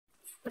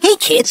Hey,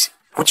 kids,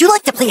 would you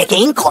like to play a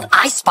game called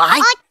I Spy?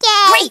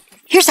 Okay. Great!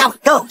 Here's how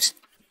it goes.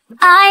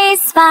 I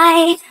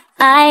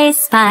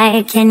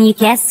spy, can you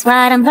guess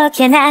what I'm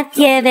looking at?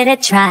 Give it a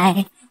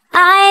try.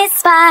 I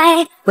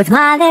spy with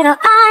my little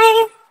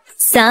eye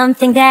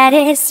something that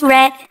is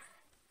red.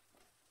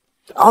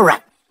 All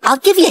right, I'll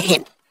give you a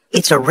hint.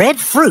 It's a red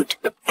fruit,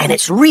 and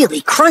it's really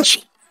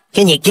crunchy.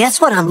 Can you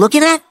guess what I'm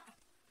looking at?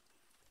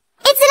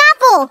 It's an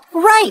apple.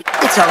 Right,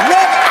 it's a red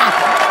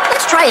apple.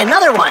 Let's try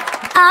another one.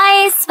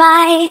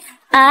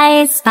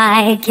 I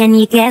spy, can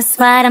you guess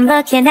what I'm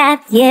looking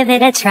at? Give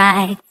it a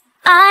try.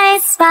 I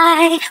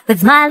spy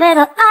with my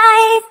little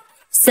eye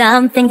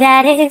something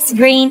that is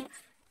green.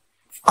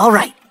 All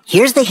right,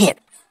 here's the hint.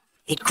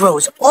 It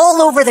grows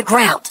all over the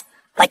ground,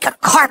 like a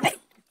carpet.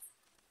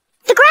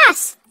 The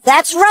grass.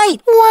 That's right.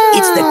 Wow.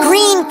 It's the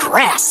green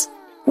grass.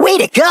 Way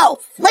to go.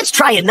 Let's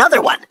try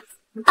another one.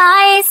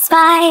 I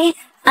spy,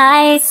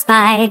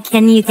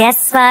 can you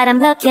guess what I'm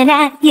looking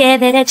at?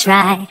 Give it a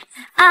try.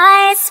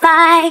 I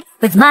spy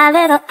with my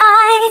little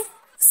eye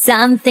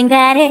something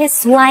that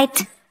is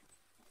white.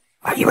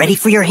 Are you ready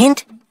for your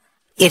hint?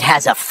 It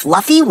has a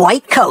fluffy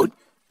white coat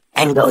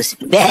and goes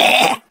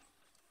bleh.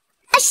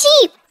 A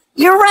sheep.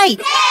 You're right.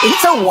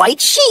 It's a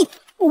white sheep.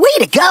 Way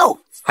to go.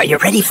 Are you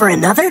ready for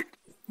another?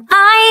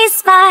 I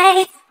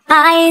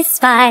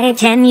spy,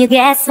 can you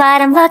guess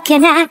what I'm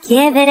looking at?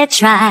 Give it a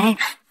try.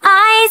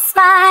 I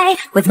spy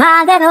with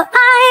my little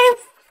eye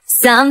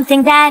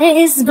something that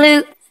is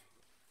blue.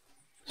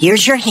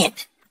 Here's your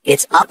hint.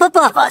 It's up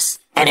above us,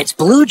 and it's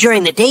blue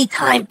during the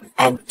daytime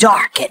and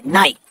dark at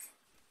night.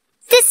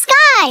 The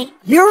sky.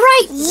 You're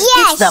right.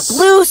 Yes. It's the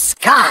blue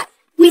sky.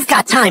 We've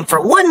got time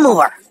for one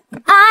more.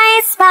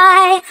 I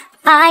spy,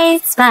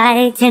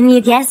 can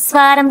you guess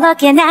what I'm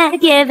looking at?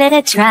 Give it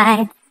a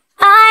try.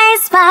 I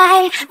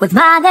spy with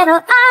my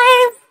little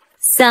eye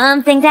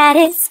something that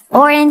is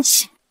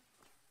orange.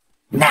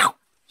 Now,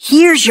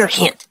 here's your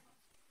hint.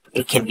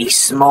 It can be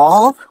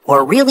small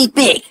or really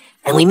big,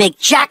 and we make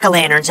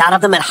jack-o'-lanterns out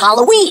of them at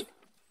Halloween.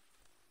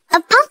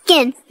 A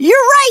pumpkin. You're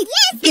right.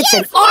 Yes, it's yes,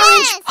 an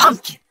orange yes.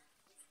 pumpkin.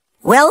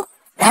 Well,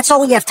 that's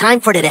all we have time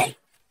for today.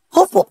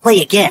 Hope we'll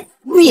play again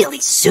really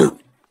soon.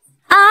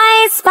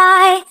 I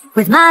spy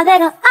with my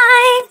little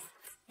eye.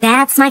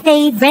 That's my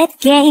favorite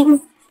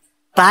game.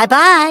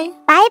 Bye-bye.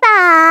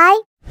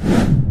 Bye-bye.